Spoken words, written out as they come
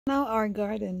Now our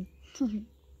garden.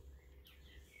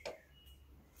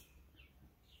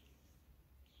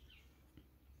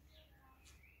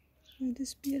 With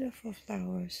these beautiful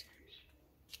flowers.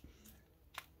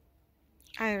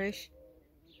 Irish.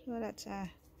 Well, that's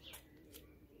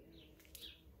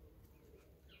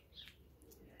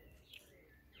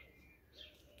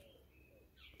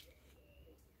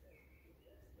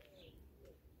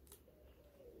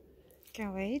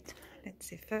can't wait. Let's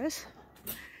see first.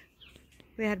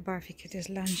 We had barbecue this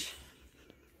lunch.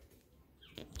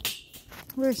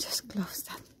 We're just closed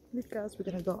up because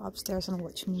we're gonna go upstairs and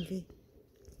watch a movie.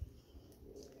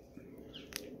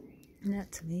 And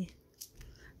that's me.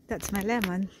 That's my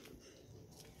lemon.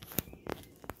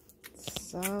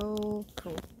 So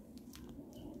cool.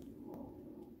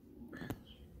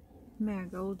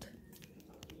 Marigold.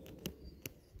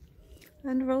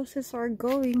 And roses are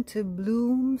going to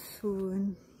bloom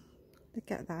soon.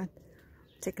 Look at that.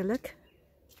 Take a look.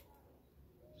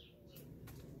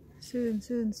 Soon,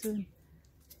 soon, soon.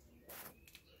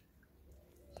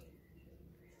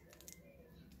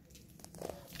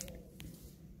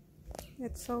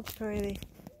 It's so pretty.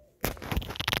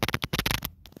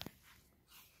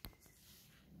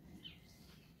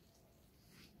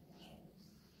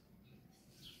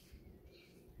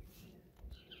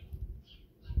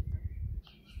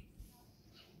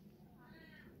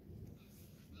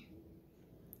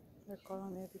 We're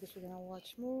calling it because we're gonna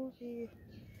watch movie.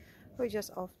 We're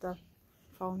just off the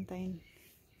fountain.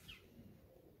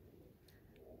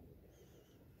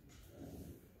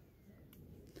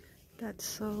 That's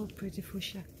so pretty,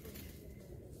 fuchsia.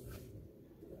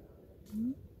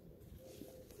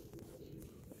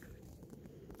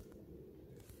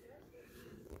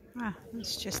 Ah,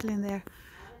 it's just in there.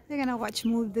 We're gonna watch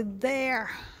movie there.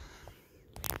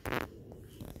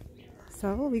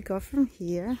 So we go from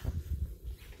here.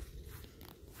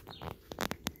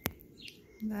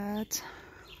 That's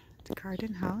the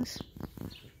garden house.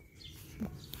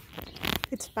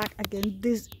 It's back again.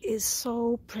 This is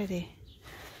so pretty.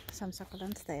 Some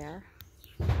succulents there.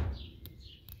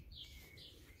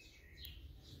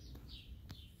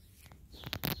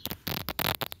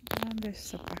 And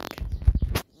there's a back.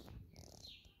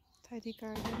 Tidy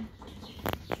garden.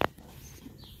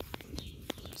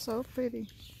 So pretty.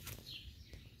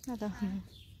 I don't know.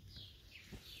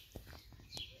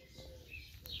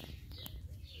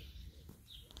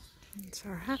 It's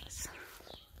our house.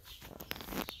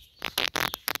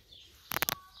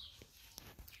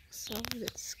 So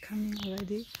it's coming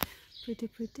already. Pretty,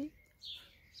 pretty.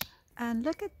 And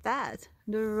look at that.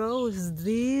 The rose.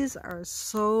 These are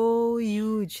so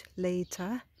huge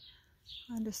later.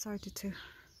 And they started to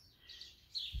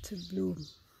bloom.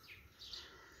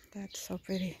 That's so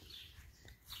pretty.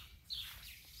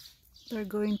 They're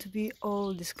going to be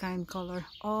all this kind of color.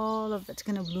 All of that's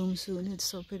gonna bloom soon. It's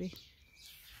so pretty.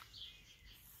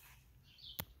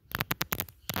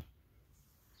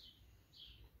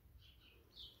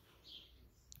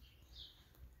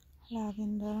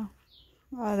 Lavender.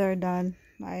 Oh, they're done.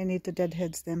 I need to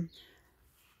deadhead them.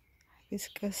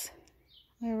 Hibiscus.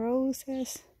 My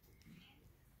roses.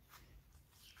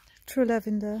 True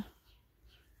lavender.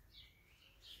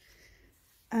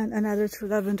 And another true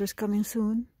lavender is coming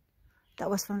soon. That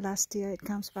was from last year. It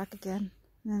comes back again.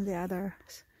 And then the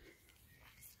others.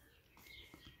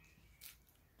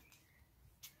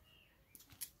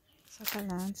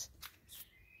 Succulents.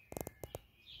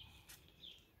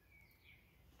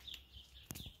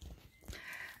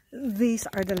 These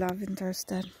are the lavenders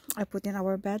that I put in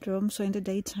our bedroom. So in the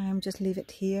daytime, just leave it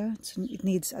here. So it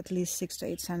needs at least 6 to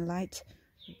 8 sunlight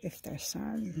if there's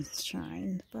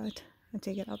sunshine. But I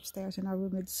take it upstairs in our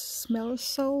room. It smells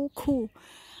so cool.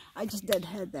 I just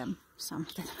deadhead them. Some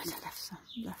of them I left some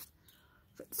left.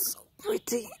 But it's so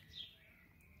pretty.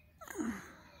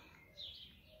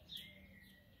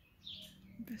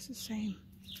 It's the same.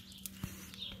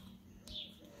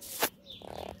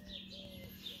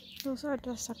 Those are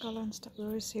the succulents that we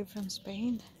received from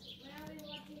Spain.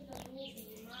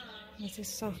 This is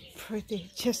so pretty.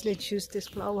 Just let's choose this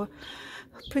flower.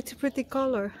 Pretty, pretty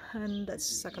color. And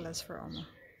that's succulents for Alma.